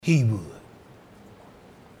He would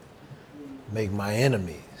make my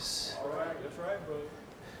enemies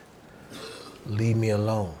leave me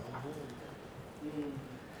alone.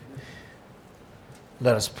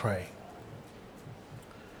 Let us pray.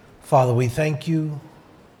 Father, we thank you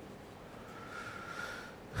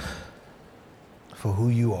for who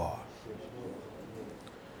you are.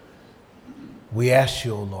 We ask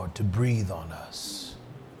you, O Lord, to breathe on us.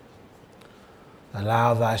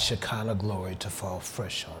 Allow thy Shekinah glory to fall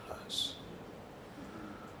fresh on us.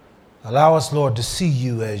 Allow us, Lord, to see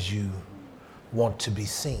you as you want to be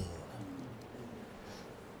seen.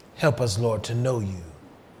 Help us, Lord, to know you.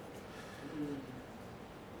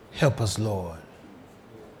 Help us, Lord,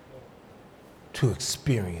 to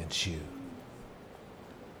experience you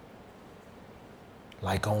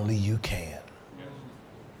like only you can.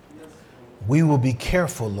 We will be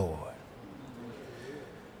careful, Lord,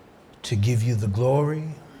 to give you the glory,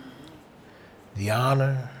 the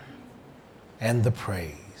honor, and the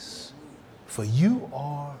praise, for you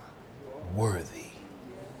are worthy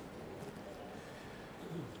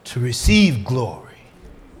to receive glory.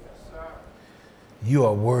 You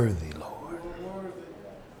are worthy, Lord,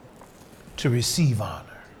 to receive honor.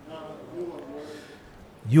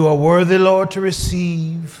 You are worthy, Lord, to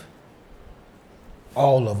receive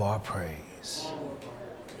all of our praise.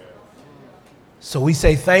 So we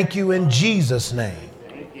say thank you in Jesus' name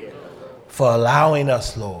for allowing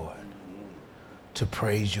us, Lord, to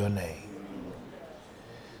praise your name.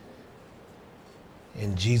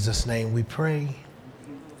 In Jesus' name we pray.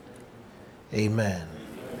 Amen.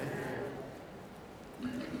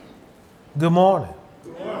 Good morning.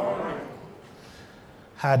 Good morning.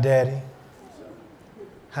 Hi, Daddy.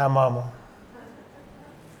 Hi, Mama.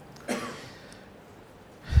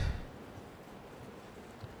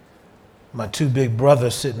 My two big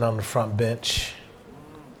brothers sitting on the front bench.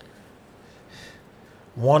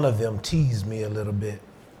 One of them teased me a little bit.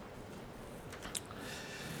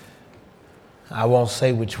 I won't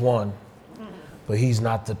say which one, but he's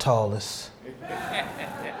not the tallest.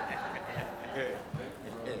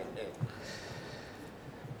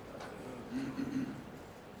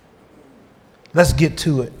 Let's get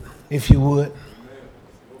to it, if you would.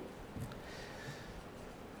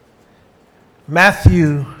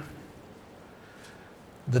 Matthew,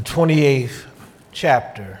 the 28th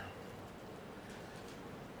chapter,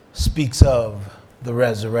 speaks of the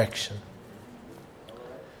resurrection.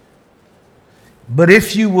 But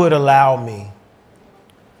if you would allow me,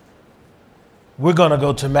 we're going to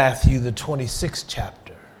go to Matthew, the 26th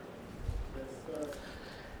chapter,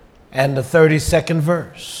 and the 32nd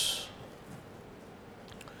verse.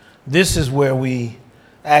 This is where we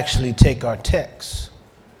actually take our text.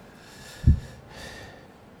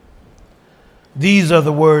 These are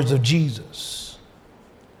the words of Jesus.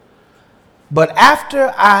 But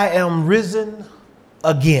after I am risen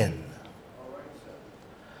again,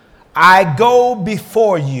 I go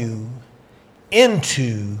before you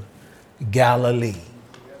into Galilee.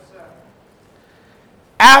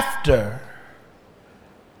 After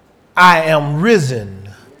I am risen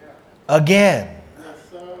again,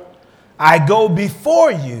 I go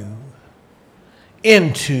before you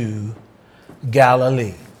into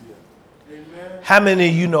Galilee. How many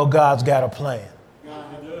of you know God's got a plan?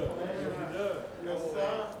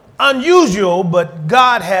 Unusual, but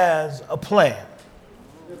God has a plan.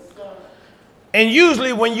 And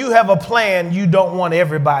usually when you have a plan, you don't want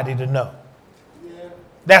everybody to know.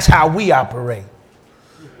 That's how we operate.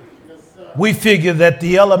 We figure that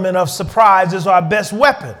the element of surprise is our best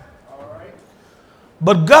weapon.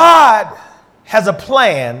 But God has a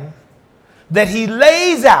plan that he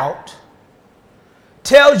lays out,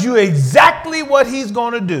 tells you exactly what he's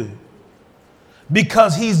going to do,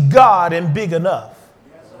 because he's God and big enough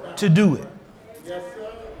to do it.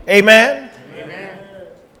 Amen? Amen.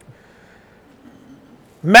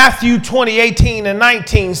 Matthew 20:18 and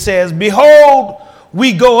 19 says, "Behold,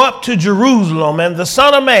 we go up to Jerusalem, and the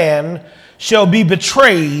Son of Man shall be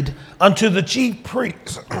betrayed unto the chief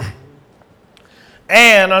priests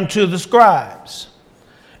and unto the scribes,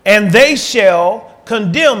 and they shall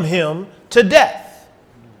condemn him to death,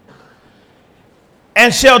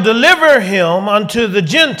 and shall deliver him unto the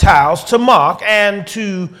Gentiles to mock, and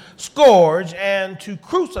to scourge, and to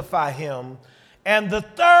crucify him. And the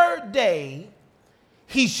third day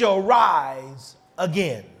he shall rise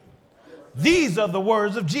again." These are the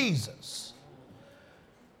words of Jesus.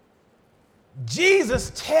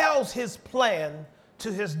 Jesus tells his plan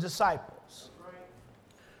to his disciples.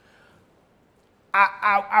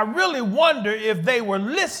 I really wonder if they were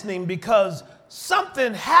listening, because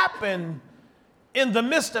something happened in the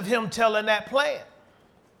midst of him telling that plan.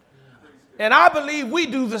 And I believe we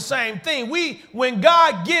do the same thing. When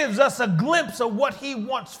God gives us a glimpse of what he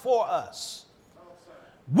wants for us,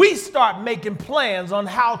 we start making plans on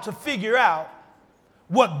how to figure out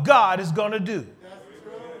what God is going to do.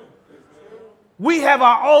 We have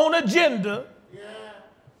our own agenda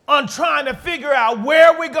on trying to figure out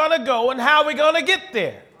where we're going to go and how we're going to get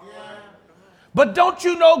there. But don't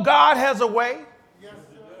you know God has a way?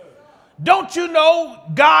 Don't you know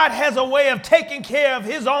God has a way of taking care of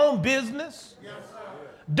his own business?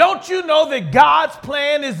 Don't you know that God's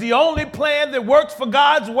plan is the only plan that works for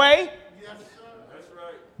God's way?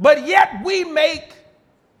 But yet we make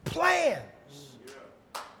plans.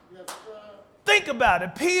 Think about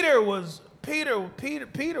it. Peter was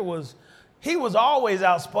always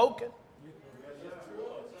outspoken.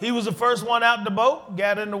 He was the first one out in the boat,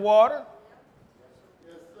 got in the water.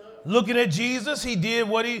 Looking at Jesus, he did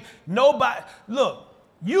what look,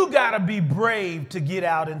 you got to be brave to get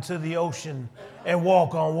out into the ocean and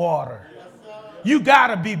walk on water. You got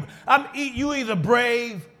to be, you either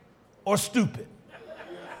brave or stupid.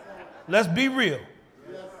 Let's be real.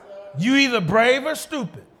 You either brave or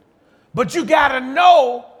stupid. But you got to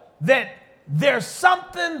know that there's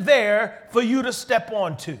something there for you to step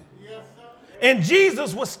onto. And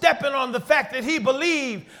Jesus was stepping on the fact that he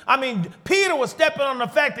believed, Peter was stepping on the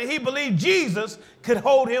fact that he believed Jesus could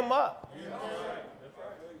hold him up.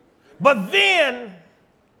 But then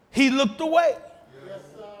he looked away.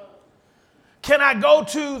 Can I go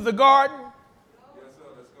to the garden?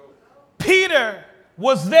 Peter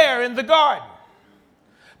was there in the garden.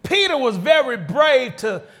 Peter was very brave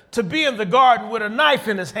to be in the garden with a knife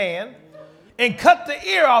in his hand and cut the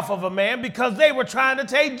ear off of a man because they were trying to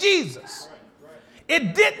take Jesus.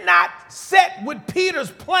 It did not set with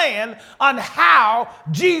Peter's plan on how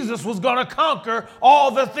Jesus was going to conquer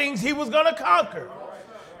all the things he was going to conquer.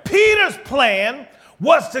 Peter's plan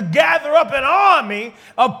was to gather up an army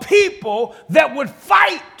of people that would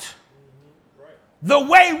fight the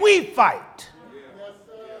way we fight.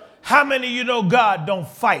 How many of you know God don't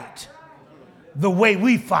fight the way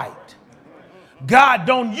we fight? God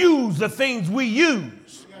don't use the things we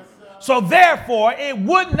use. So therefore, it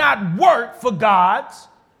would not work for God's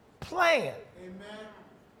plan.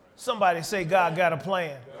 Somebody say, God got a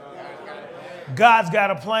plan. God's got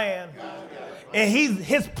a plan. And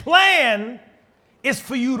his plan is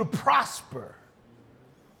for you to prosper.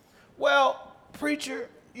 Well, preacher,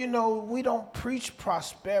 we don't preach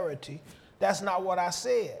prosperity. That's not what I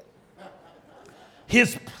said.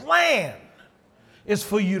 His plan is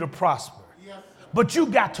for you to prosper. But you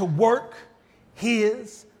got to work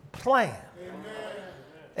his plan.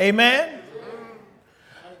 Amen.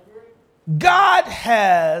 God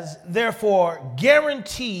has therefore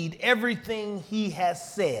guaranteed everything he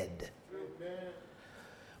has said.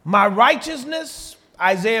 My righteousness,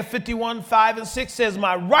 Isaiah 51:5-6 says,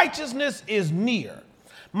 my righteousness is near.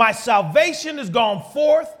 My salvation is gone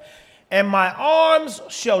forth, and my arms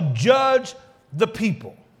shall judge the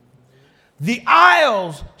people. The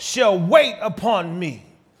isles shall wait upon me,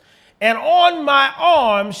 and on my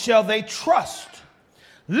arm shall they trust.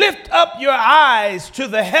 Lift up your eyes to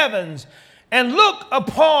the heavens and look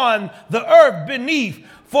upon the earth beneath,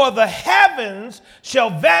 for the heavens shall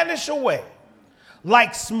vanish away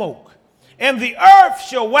like smoke, and the earth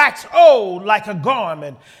shall wax old like a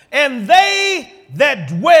garment, and they that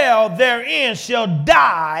dwell therein shall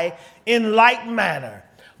die in like manner.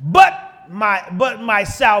 But my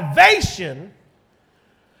salvation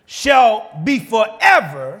shall be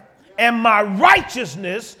forever, and my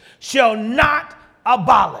righteousness shall not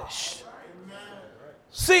abolish.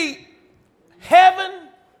 See, heaven,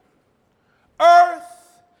 earth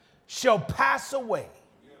shall pass away.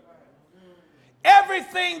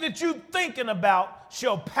 Everything that you're thinking about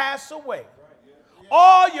shall pass away.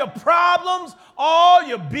 All your problems, all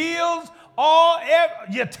your bills,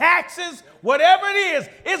 your taxes, whatever it is,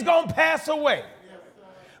 it's going to pass away.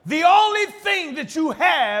 The only thing that you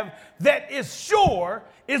have that is sure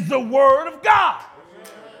is the Word of God.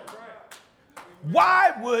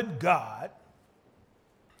 Why would God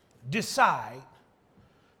decide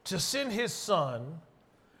to send his son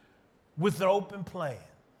with an open plan?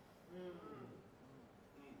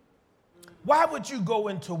 Why would you go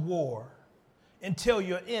into war and tell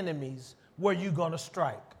your enemies where you're going to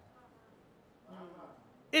strike?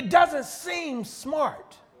 It doesn't seem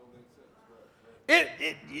smart.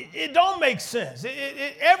 It don't make sense.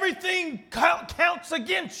 Everything counts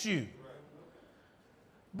against you.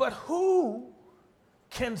 But who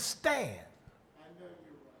can stand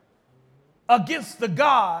against the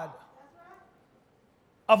God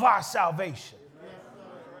of our salvation?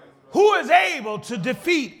 Who is able to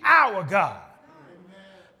defeat our God?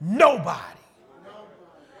 Nobody.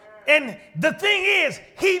 And the thing is,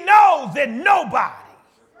 he knows that nobody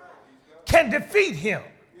can defeat him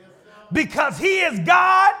because he is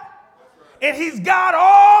God and he's God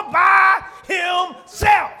all by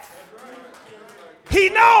himself. He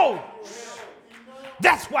knows.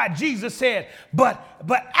 That's why Jesus said, but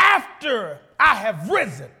after I have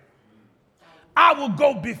risen, I will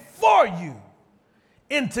go before you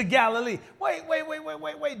into Galilee. Wait,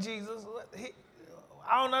 Jesus.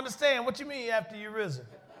 I don't understand. What you mean after you're risen?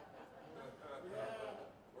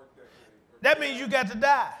 That means you got to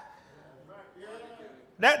die.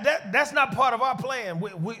 That's not part of our plan.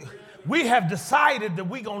 We have decided that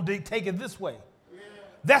we're going to take it this way.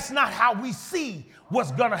 That's not how we see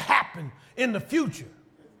what's going to happen in the future.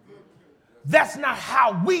 That's not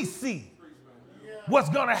how we see what's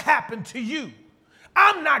going to happen to you.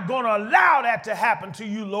 I'm not going to allow that to happen to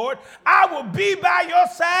you, Lord. I will be by your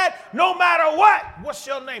side no matter what. What's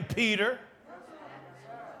your name, Peter?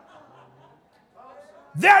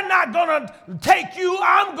 They're not going to take you.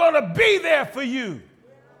 I'm going to be there for you.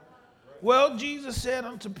 Well, Jesus said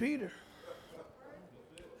unto Peter,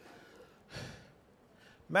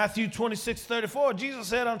 Matthew 26:34, Jesus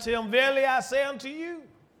said unto him, verily I say unto you,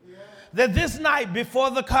 that this night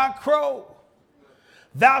before the cock crow,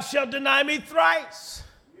 thou shalt deny me thrice.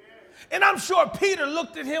 And I'm sure Peter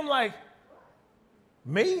looked at him like,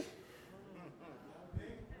 me?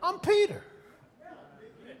 I'm Peter.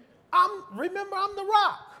 Remember, I'm the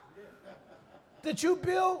rock that you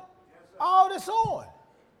built all this on.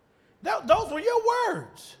 Those were your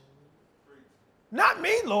words. Not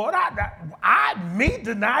me, Lord. Me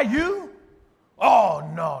deny you? Oh,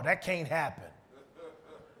 no, that can't happen.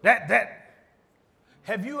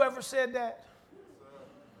 Have you ever said that?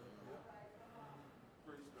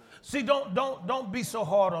 See, don't be so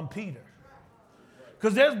hard on Peter.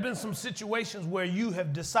 Because there's been some situations where you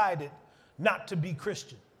have decided not to be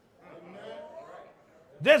Christian.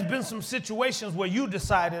 There's been some situations where you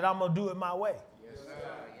decided I'm going to do it my way.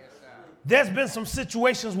 There's been some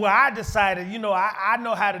situations where I decided, I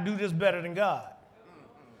know how to do this better than God.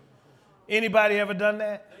 Anybody ever done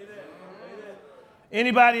that?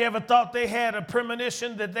 Anybody ever thought they had a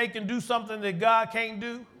premonition that they can do something that God can't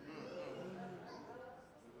do?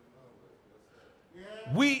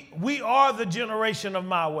 We are the generation of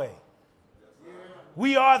my way.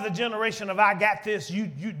 We are the generation of I got this, you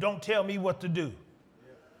don't tell me what to do.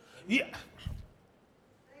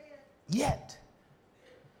 Yet,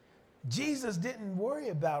 Jesus didn't worry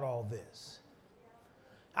about all this.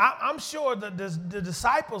 I'm sure that the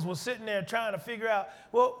disciples were sitting there trying to figure out,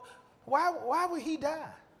 well, why would he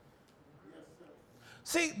die?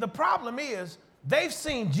 See, the problem is they've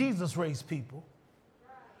seen Jesus raise people,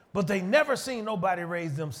 but they never seen nobody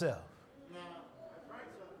raise themselves.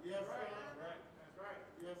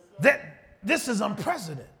 This is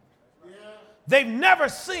unprecedented. They've never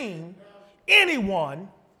seen anyone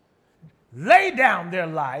lay down their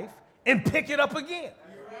life and pick it up again.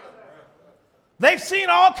 They've seen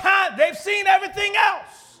all kinds, they've seen everything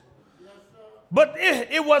else. But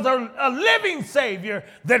it was a living Savior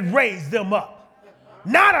that raised them up,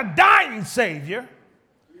 not a dying Savior.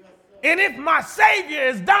 And if my Savior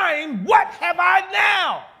is dying, what have I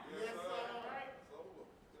now?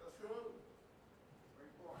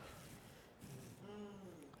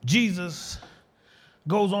 Jesus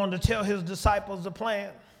goes on to tell his disciples the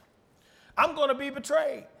plan. I'm going to be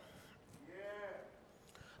betrayed.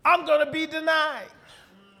 I'm going to be denied.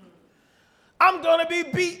 I'm going to be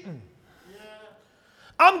beaten.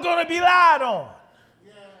 I'm going to be lied on.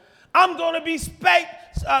 I'm going to be spit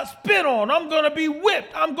on. I'm going to be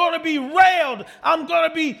whipped. I'm going to be railed. I'm going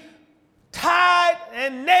to be tied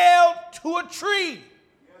and nailed to a tree.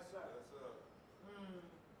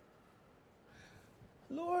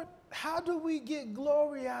 Lord, how do we get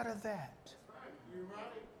glory out of that?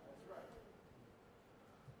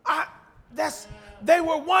 They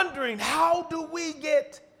were wondering, how do we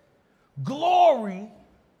get glory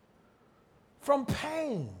from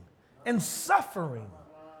pain and suffering?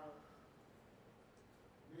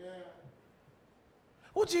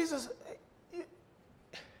 Well, Jesus,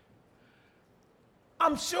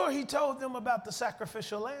 I'm sure he told them about the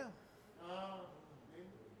sacrificial lamb.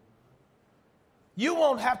 You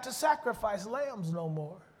won't have to sacrifice lambs no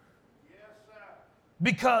more.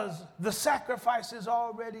 Because the sacrifice is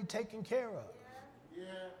already taken care of.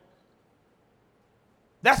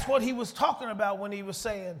 That's what he was talking about when he was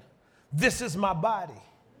saying, this is my body.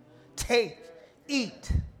 Take,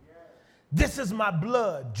 eat. This is my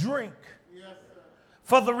blood. Drink.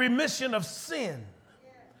 For the remission of sin.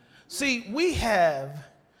 See, we have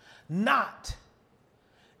not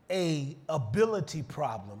an ability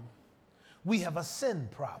problem. We have a sin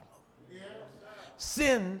problem.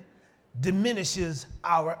 sin diminishes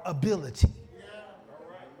our ability.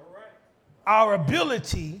 Our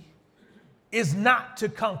ability is not to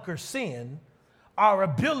conquer sin. Our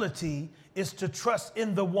ability is to trust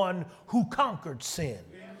in the one who conquered sin.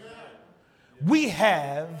 We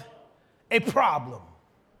have a problem.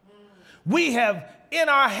 We have in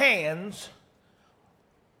our hands,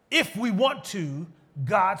 if we want to,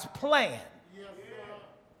 God's plan.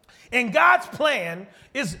 And God's plan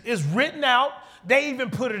is written out. They even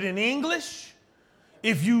put it in English.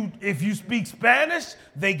 If you speak Spanish,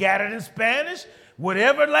 they got it in Spanish.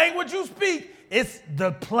 Whatever language you speak,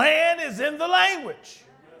 the plan is in the language.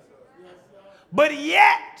 But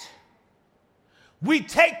yet, we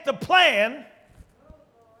take the plan,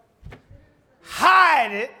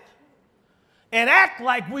 hide it, and act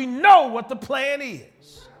like we know what the plan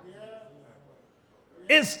is.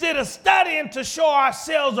 Instead of studying to show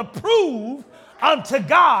ourselves approved unto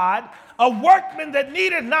God, a workman that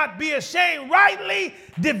needeth not be ashamed, rightly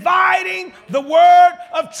dividing the word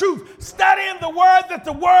of truth. Studying the word that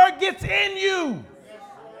the word gets in you.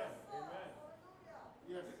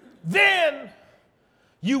 Then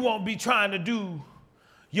you won't be trying to do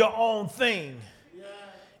your own thing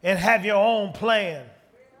and have your own plan.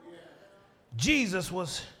 Jesus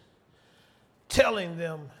was telling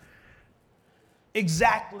them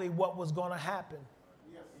exactly what was going to happen.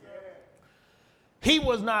 He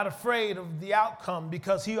was not afraid of the outcome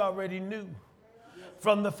because he already knew.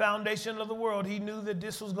 From the foundation of the world, he knew that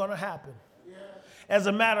this was going to happen. As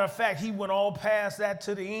a matter of fact, he went all past that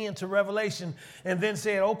to the end, to Revelation, and then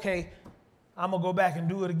said, okay, I'm going to go back and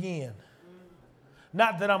do it again.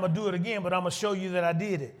 Not that I'm going to do it again, but I'm going to show you that I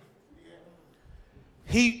did it.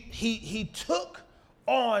 He took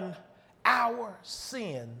on our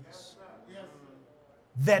sins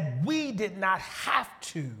that we did not have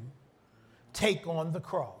to take on the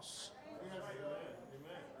cross.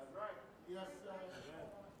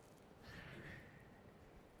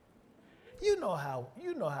 You know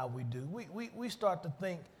how we do. We start to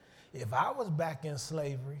think, if I was back in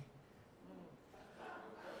slavery,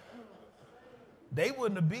 they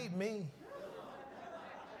wouldn't have beat me.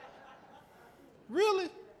 Really?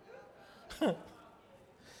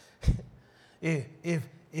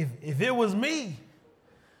 If it was me,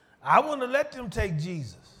 I wouldn't have let them take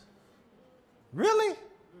Jesus. Really?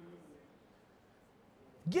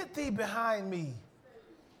 Get thee behind me,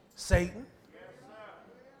 Satan.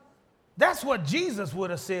 That's what Jesus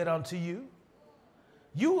would have said unto you.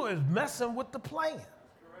 You was messing with the plan.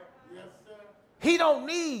 He don't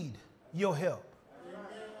need your help.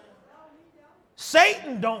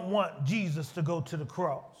 Satan don't want Jesus to go to the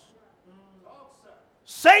cross.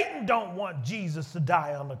 Satan don't want Jesus to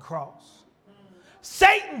die on the cross.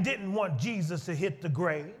 Satan didn't want Jesus to hit the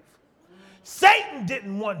grave. Satan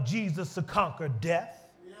didn't want Jesus to conquer death.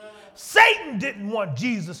 Satan didn't want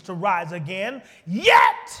Jesus to rise again.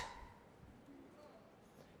 Yet,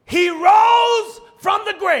 he rose from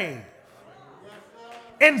the grave.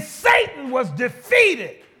 And Satan was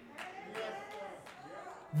defeated.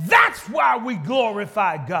 That's why we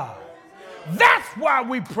glorify God. That's why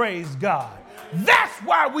we praise God. That's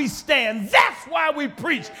why we stand. That's why we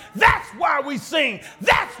preach. That's why we sing.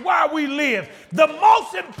 That's why we live. The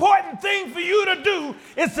most important thing for you to do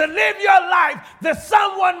is to live your life that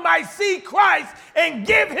someone might see Christ and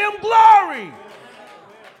give him glory.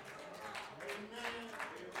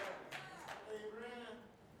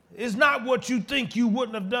 It's not what you think you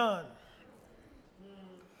wouldn't have done.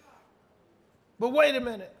 But wait a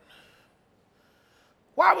minute.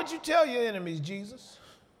 Why would you tell your enemies, Jesus?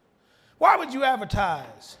 Why would you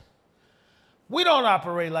advertise? We don't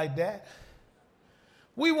operate like that.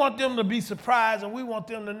 We want them to be surprised, and we want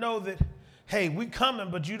them to know that, hey, we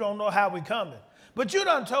coming, but you don't know how we coming. But you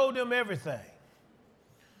done told them everything.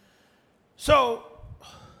 So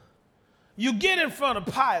you get in front of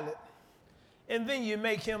Pilate, and then you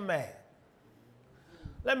make him mad.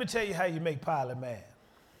 Let me tell you how you make Pilate mad.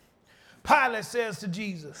 Pilate says to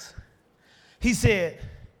Jesus, he said,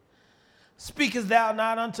 speakest thou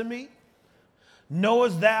not unto me?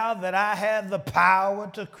 Knowest thou that I have the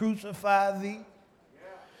power to crucify thee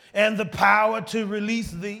and the power to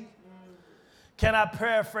release thee? Can I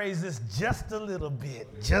paraphrase this just a little bit?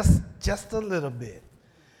 Just a little bit.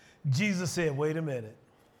 Jesus said, wait a minute.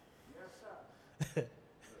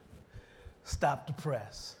 Stop the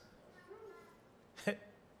press.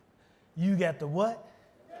 You got the what?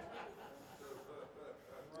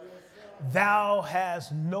 Thou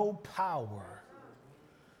hast no power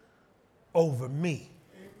over me.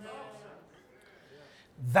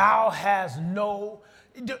 Thou hast no...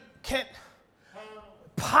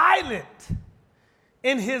 Pilate,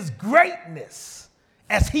 in his greatness,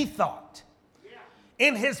 as he thought,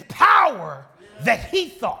 in his power that he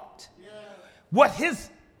thought, what his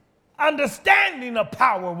understanding of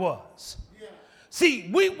power was. See,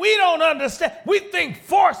 we don't understand. We think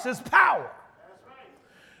force is power.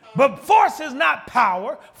 But force is not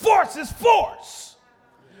power. Force is force.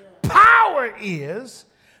 Power is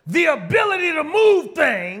the ability to move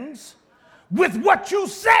things with what you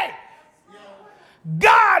say.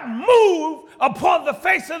 God moved upon the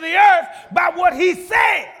face of the earth by what he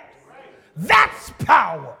said. That's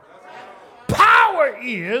power. Power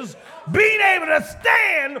is being able to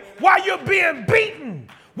stand while you're being beaten,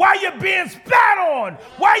 while you're being spat on,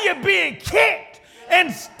 while you're being kicked,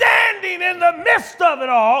 and standing in the midst of it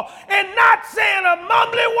all and not saying a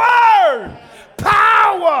mumbling word.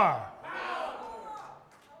 Power.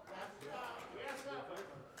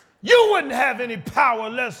 You wouldn't have any power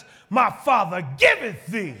unless my Father giveth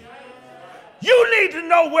thee. You need to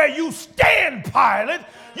know where you stand, Pilate.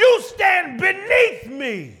 You stand beneath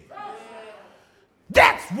me.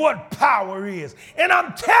 That's what power is. And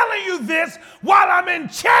I'm telling you this while I'm in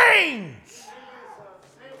chains.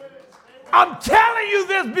 I'm telling you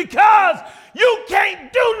this because you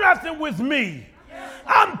can't do nothing with me.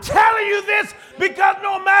 I'm telling you this because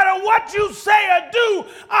no matter what you say or do,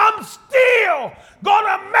 I'm still going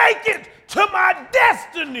to make it to my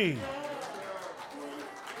destiny.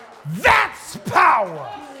 That's power.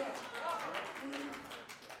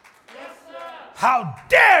 How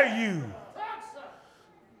dare you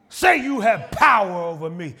say you have power over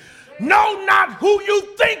me? Know not who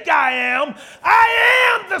you think I am.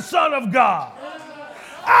 I am the Son of God.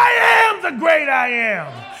 I am the great I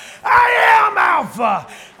am. I am Alpha.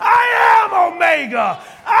 I am Omega.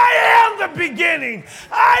 I am the beginning.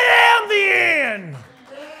 I am the end.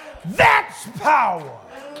 That's power.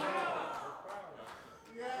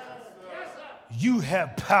 You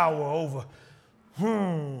have power over.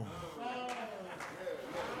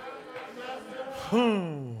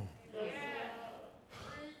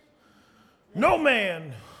 No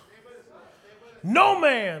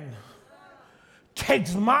man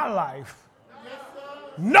takes my life.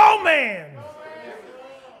 No man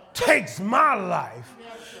takes my life.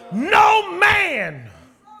 No man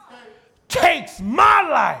takes my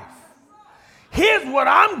life. Here's what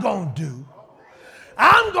I'm going to do.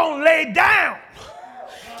 I'm going to lay down.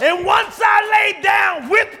 And once I lay down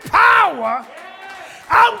with power,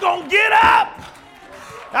 I'm going to get up.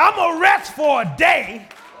 I'm going to rest for a day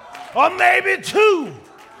or maybe 2.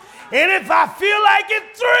 And if I feel like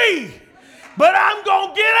it, 3. But I'm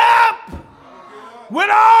going to get up with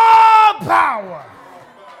all power.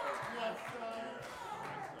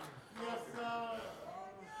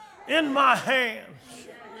 In my hands.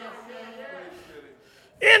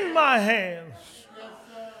 In my hands.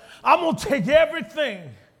 I'm going to take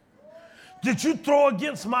everything that you throw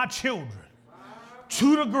against my children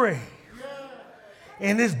to the grave,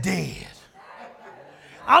 and it's dead.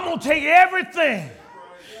 I'm going to take everything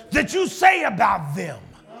that you say about them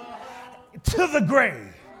to the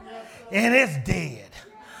grave, and it's dead.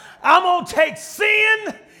 I'm going to take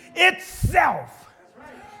sin itself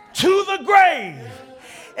to the grave,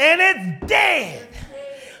 and it's dead.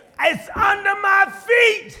 It's under my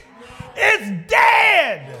feet. It's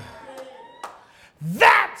dead.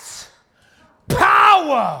 That's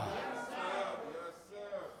power.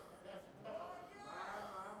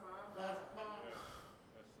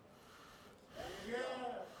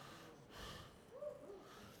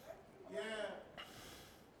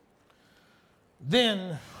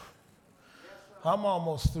 Then, I'm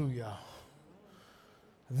almost through, y'all.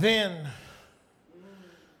 Then,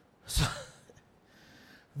 so,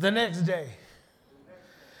 the next day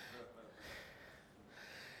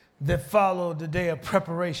that followed the day of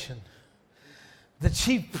preparation, the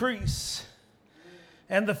chief priests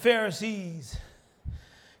and the Pharisees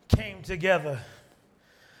came together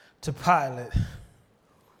to Pilate.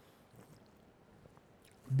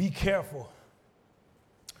 Be careful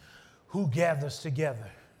who gathers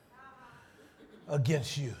together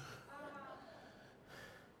against you.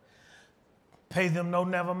 Pay them no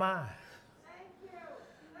never mind.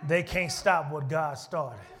 They can't stop what God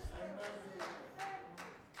started.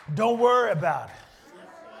 Don't worry about it.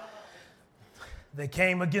 They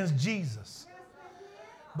came against Jesus,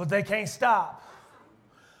 but they can't stop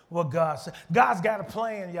what God said. God's got a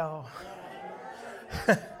plan, y'all.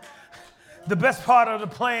 The best part of the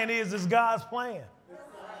plan is God's plan.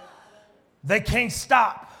 They can't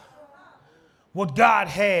stop what God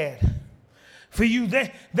had for you.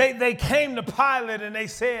 They came to Pilate and they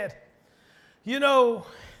said, you know,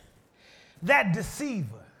 that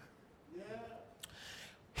deceiver.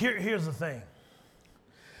 Here's the thing.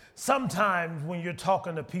 Sometimes when you're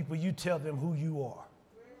talking to people, you tell them who you are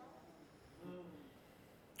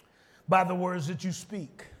by the words that you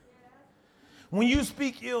speak. When you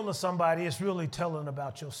speak ill of somebody, it's really telling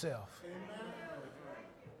about yourself.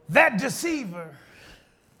 That deceiver,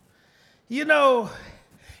 you know,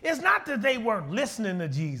 it's not that they weren't listening to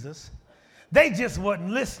Jesus. They just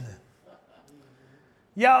wasn't listening.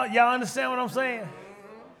 Y'all understand what I'm saying?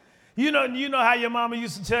 You know how your mama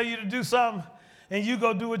used to tell you to do something and you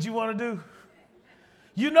go do what you want to do?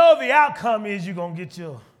 You know the outcome is you're going to get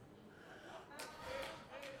your...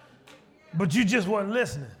 But you just wasn't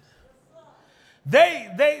listening.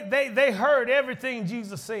 They heard everything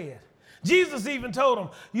Jesus said. Jesus even told them,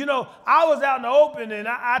 you know, I was out in the open and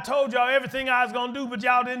I told y'all everything I was going to do, but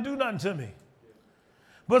y'all didn't do nothing to me.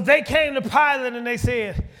 But they came to Pilate and they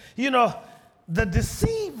said, you know, the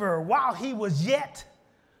deceiver, while he was yet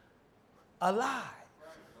alive,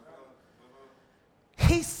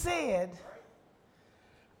 he said,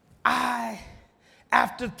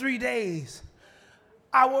 after 3 days,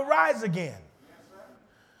 I will rise again.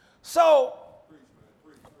 So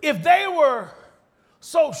if they were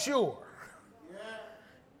so sure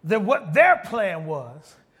that what their plan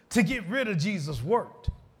was to get rid of Jesus worked,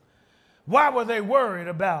 why were they worried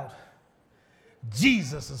about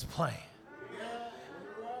Jesus' plan?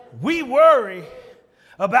 We worry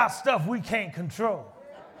about stuff we can't control.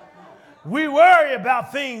 We worry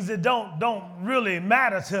about things that don't really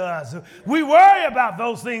matter to us. We worry about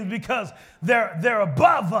those things because they're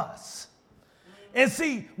above us. And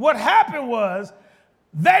see, what happened was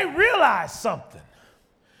they realized something.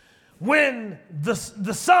 When the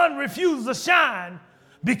sun refused to shine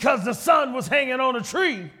because the sun was hanging on a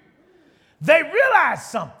tree, they realized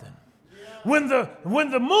something. When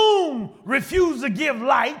the moon refused to give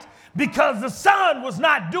light because the sun was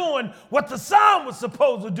not doing what the sun was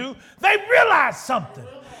supposed to do, they realized something.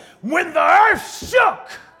 When the earth shook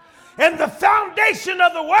and the foundation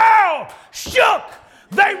of the world shook,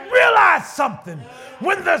 they realized something.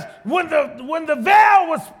 When the veil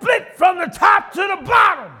was split from the top to the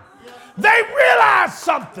bottom, they realized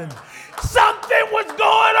something. Something was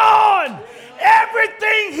going on.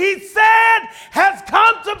 Everything he said has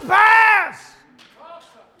come to pass.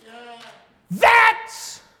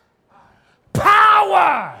 That's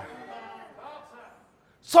power.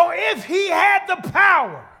 So if he had the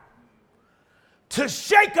power to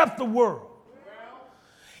shake up the world,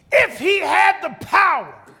 if he had the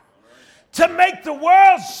power to make the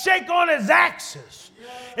world shake on its axis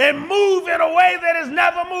and move in a way that has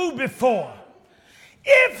never moved before,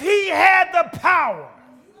 if he had the power,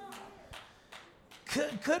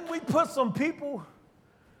 couldn't we put some people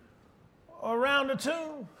around the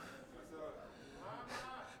tomb?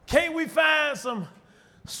 Can't we find some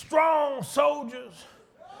strong soldiers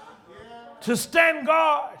to stand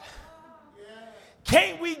guard?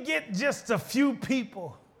 Can't we get just a few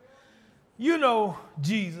people? You know,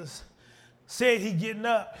 Jesus said he getting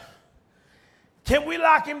up. Can we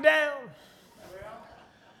lock him down?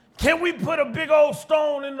 Can we put a big old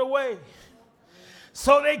stone in the way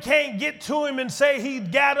so they can't get to him and say he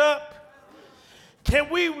got up?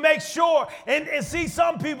 Can we make sure? And see,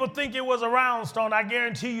 some people think it was a round stone. I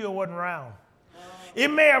guarantee you it wasn't round. It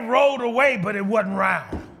may have rolled away, but it wasn't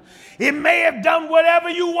round. It may have done whatever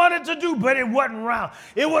you wanted to do, but it wasn't round.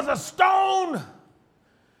 It was a stone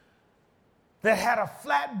that had a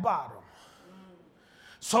flat bottom.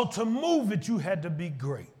 So to move it, you had to be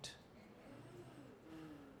great.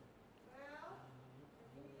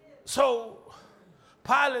 So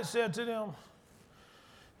Pilate said to them,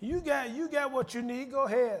 you got what you need, go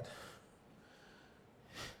ahead.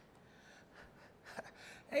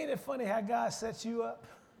 Ain't it funny how God sets you up?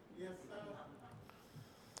 Yes, sir.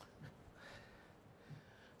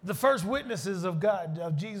 The first witnesses of God,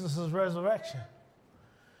 of Jesus' resurrection,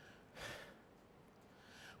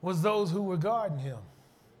 was those who were guarding him.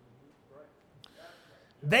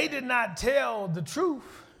 They did not tell the truth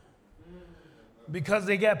because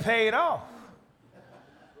they got paid off.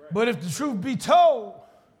 But if the truth be told,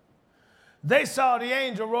 they saw the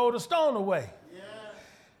angel roll the stone away.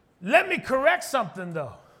 Let me correct something,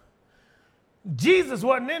 though. Jesus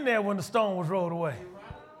wasn't in there when the stone was rolled away.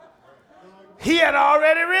 He had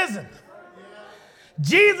already risen.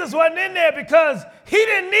 Jesus wasn't in there because he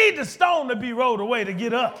didn't need the stone to be rolled away to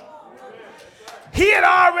get up. He had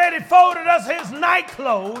already folded us his night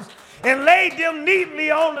clothes and laid them neatly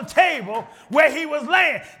on the table where he was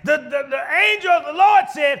laying. The angel of the Lord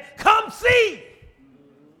said, come see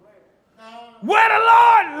where the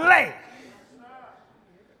Lord lay.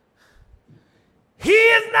 He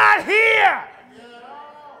is not here,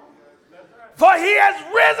 for he has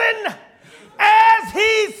risen as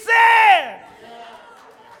he said.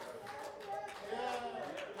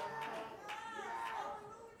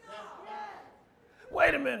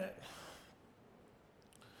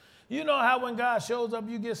 You know how when God shows up,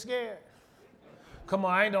 you get scared? Come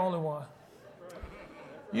on, I ain't the only one.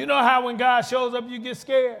 You know how when God shows up, you get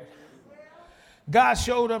scared? God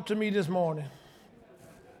showed up to me this morning,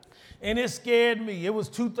 and it scared me. It was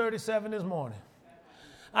 2:37 this morning.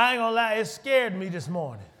 I ain't gonna lie, it scared me this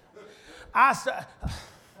morning.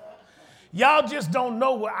 Y'all just don't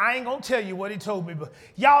know what, I ain't gonna tell you what he told me, but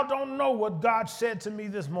y'all don't know what God said to me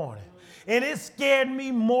this morning. And it scared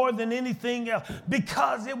me more than anything else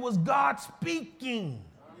because it was God speaking.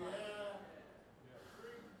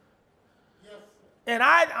 And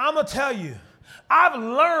I'm going to tell you, I've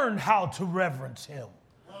learned how to reverence him.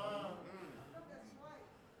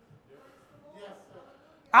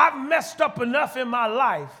 I've messed up enough in my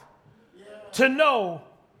life to know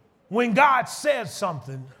when God says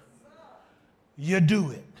something, you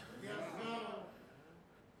do it.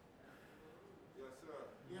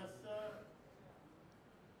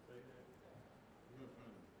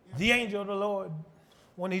 The angel of the Lord,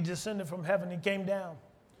 when he descended from heaven, he came down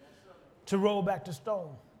to roll back the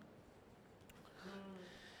stone.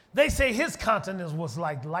 They say his countenance was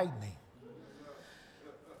like lightning.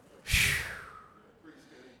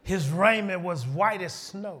 His raiment was white as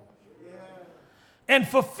snow. And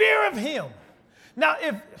for fear of him, now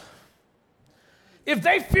if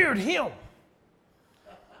they feared him,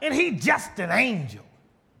 and he just an angel,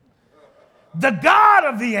 the God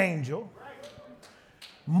of the angel,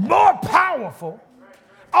 more powerful,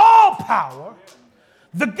 all power,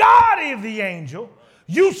 the God of the angel,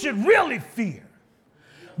 you should really fear.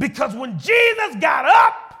 Because when Jesus got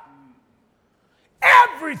up,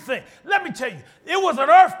 everything, let me tell you, it was an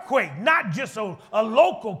earthquake, not just a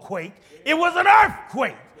local quake. It was an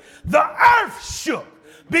earthquake. The earth shook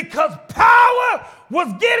because power was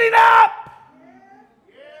getting up.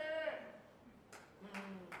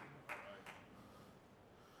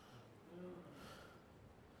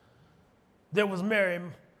 There was Mary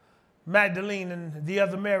Magdalene and the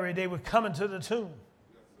other Mary. They were coming to the tomb.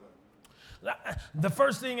 The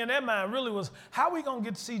first thing in their mind really was, how are we going to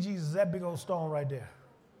get to see Jesus? That big old stone right there.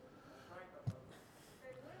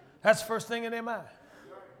 That's the first thing in their mind.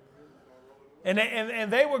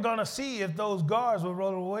 And they were going to see if those guards would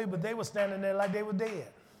roll away, but they were standing there like they were dead.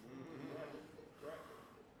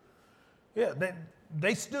 Yeah,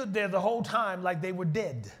 they stood there the whole time like they were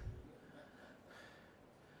dead.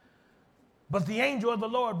 But the angel of the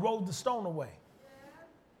Lord rolled the stone away.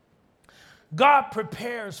 God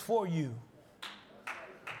prepares for you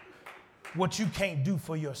what you can't do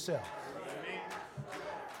for yourself.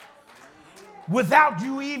 Without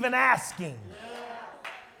you even asking.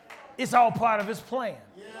 It's all part of his plan.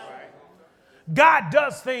 God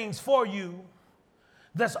does things for you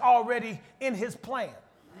that's already in his plan.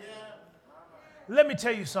 Let me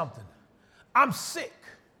tell you something. I'm sick,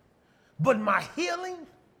 but my healing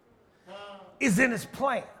is in his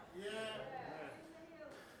plan.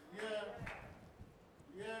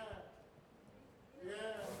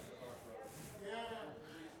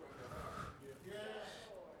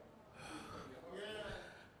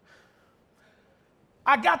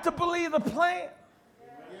 I got to believe the plan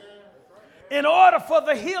in order for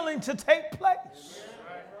the healing to take place.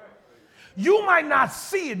 You might not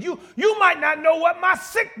see it. You might not know what my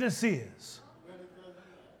sickness is.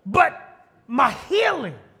 But my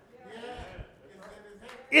healing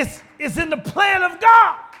is in the plan of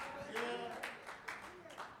God.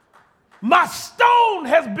 My stone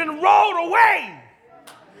has been rolled away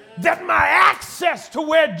that my access to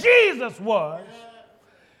where Jesus was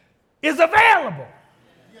is available.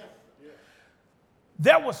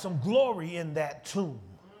 There was some glory in that tomb.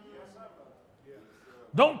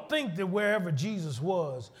 Don't think that wherever Jesus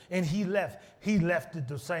was and he left it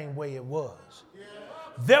the same way it was.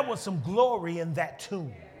 There was some glory in that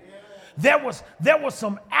tomb. There was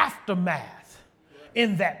some aftermath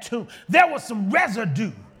in that tomb. There was some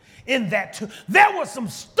residue in that tomb. There was some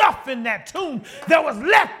stuff in that tomb that was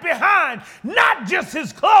left behind, not just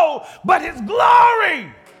his clothes, but his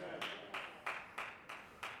glory.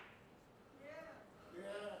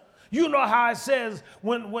 You know how it says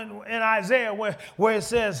when in Isaiah where it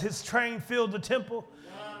says his train filled the temple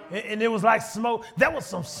and it was like smoke. There was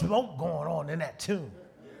some smoke going on in that tomb.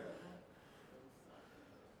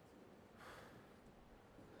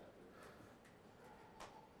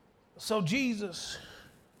 So Jesus,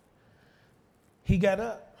 he got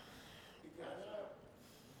up.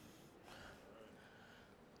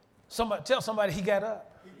 Tell somebody he got up.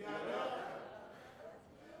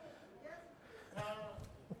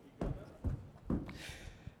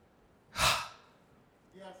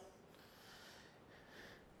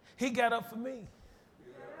 He got up for me.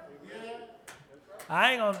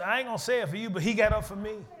 I ain't gonna say it for you, but he got up for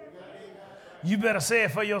me. You better say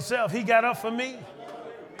it for yourself. He got up for me.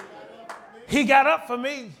 He got up for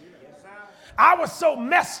me. I was so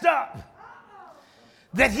messed up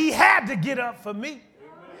that he had to get up for me.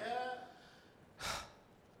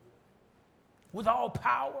 With all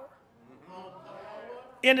power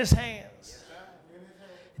in his hands.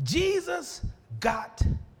 Jesus got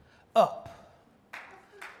up.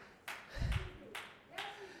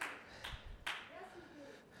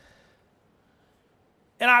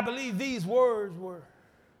 And I believe these words were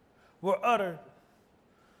uttered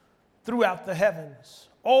throughout the heavens.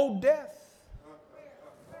 O death,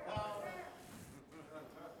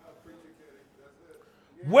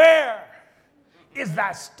 where is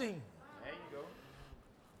thy sting?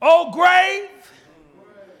 O grave,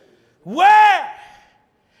 where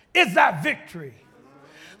is thy victory?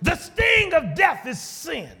 The sting of death is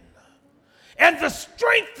sin, and the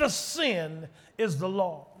strength of sin is the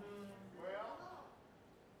law.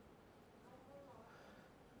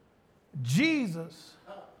 Jesus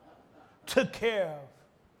took care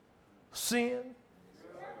of sin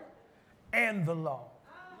and the law.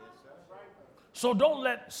 So don't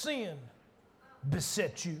let sin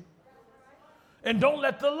beset you. And don't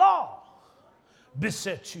let the law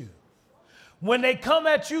beset you. When they come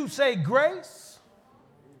at you, say, grace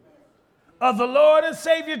of the Lord and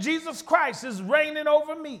Savior Jesus Christ is reigning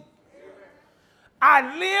over me.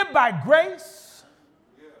 I live by grace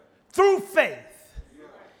through faith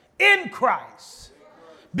in Christ,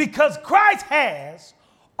 because Christ has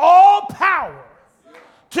all power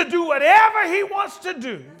to do whatever he wants to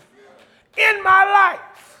do in my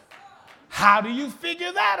life. How do you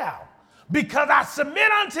figure that out? Because I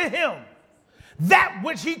submit unto him that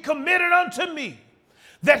which he committed unto me,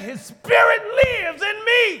 that his spirit lives in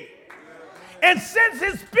me. And since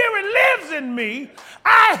his spirit lives in me,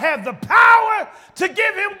 I have the power to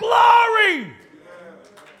give him glory.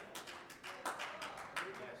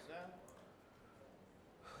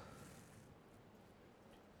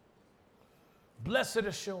 Blessed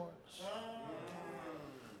assurance.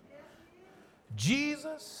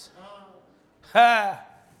 Jesus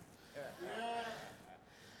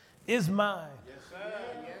is mine.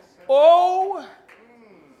 Oh,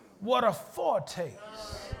 what a foretaste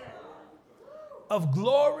of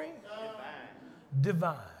glory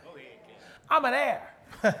divine. I'm an heir.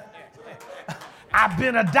 I've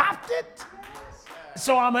been adopted,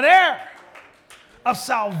 so I'm an heir of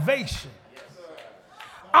salvation.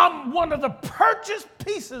 I'm one of the purchased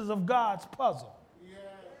pieces of God's puzzle.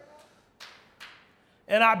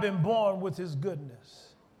 And I've been born with his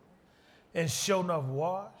goodness and sure enough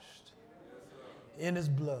washed in his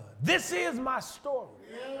blood. This is my story.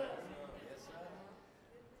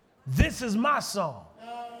 This is my song.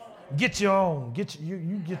 Get your own.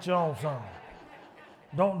 You get your own song.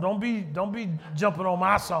 Don't be jumping on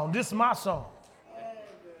my song. This is my song.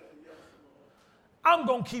 I'm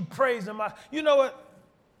going to keep praising my. You know what?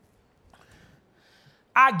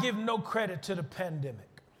 I give no credit to the pandemic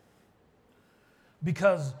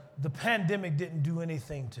because the pandemic didn't do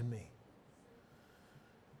anything to me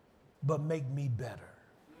but make me better.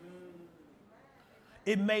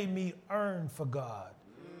 It made me yearn for God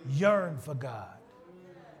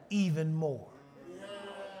even more.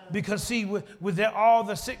 Because see, with all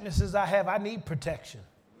the sicknesses I have, I need protection.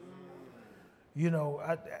 You know,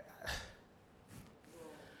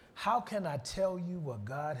 how can I tell you what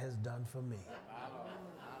God has done for me?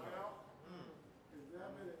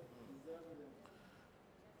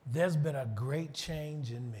 There's been a great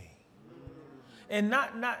change in me. And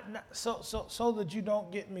not so that you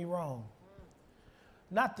don't get me wrong.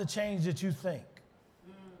 Not the change that you think.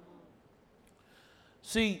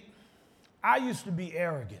 See, I used to be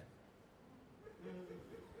arrogant.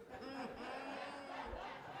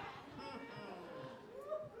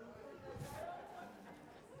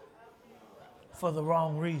 For the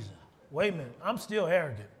wrong reason. Wait a minute, I'm still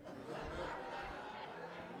arrogant.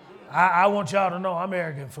 I want y'all to know I'm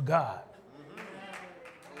arrogant for God.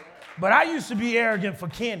 But I used to be arrogant for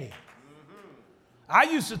Kenny. I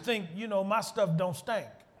used to think, you know, my stuff don't stink.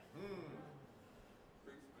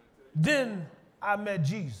 Then I met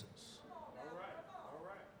Jesus.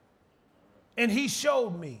 And he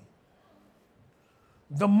showed me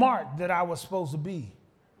the mark that I was supposed to be.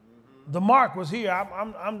 The mark was here.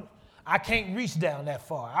 I can't reach down that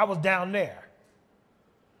far. I was down there.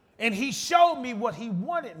 And he showed me what he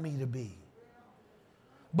wanted me to be.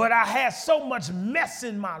 But I had so much mess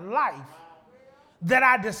in my life that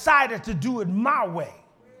I decided to do it my way.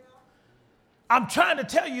 I'm trying to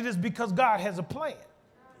tell you this because God has a plan.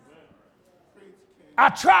 I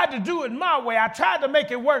tried to do it my way. I tried to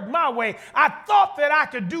make it work my way. I thought that I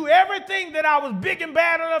could do everything that I was big and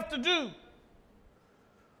bad enough to do.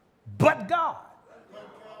 but God.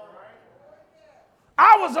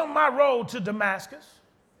 I was on my road to Damascus,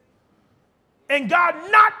 and God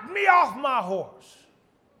knocked me off my horse.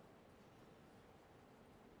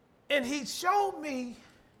 And he showed me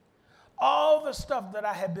all the stuff that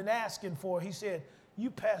I had been asking for. He said, you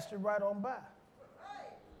passed it right on by.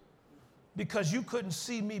 Because you couldn't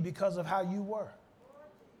see me because of how you were.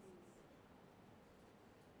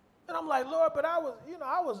 And I'm like, Lord, but I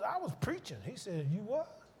was preaching. He said, you was?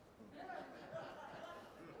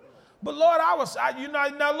 But Lord,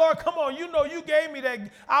 now Lord, come on, you gave me that.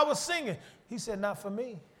 I was singing. He said, not for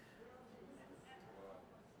me.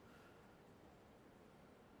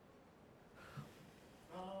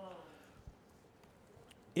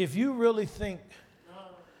 If you really think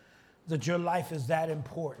that your life is that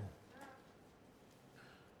important,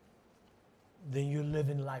 then you're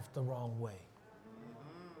living life the wrong way.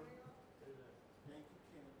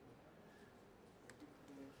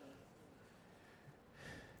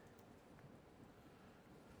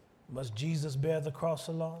 Must Jesus bear the cross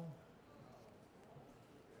alone?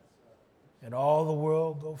 And all the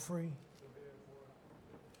world go free?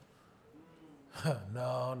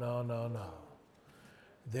 No.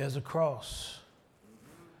 There's a cross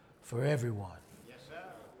for everyone. Yes, sir.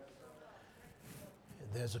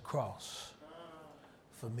 And there's a cross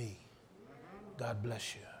for me. God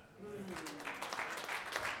bless you.